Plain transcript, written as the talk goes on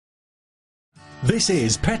This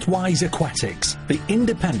is Petwise Aquatics, the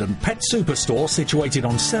independent pet superstore situated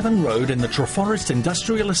on Severn Road in the Treforest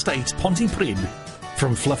Industrial Estate, Pontypridd.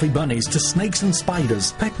 From fluffy bunnies to snakes and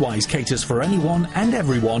spiders, Petwise caters for anyone and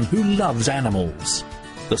everyone who loves animals.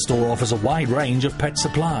 The store offers a wide range of pet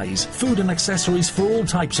supplies, food and accessories for all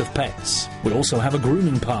types of pets. We also have a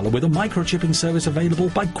grooming parlour with a microchipping service available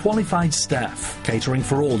by qualified staff, catering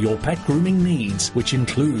for all your pet grooming needs, which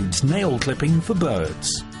includes nail clipping for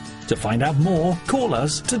birds. To find out more, call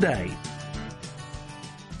us today.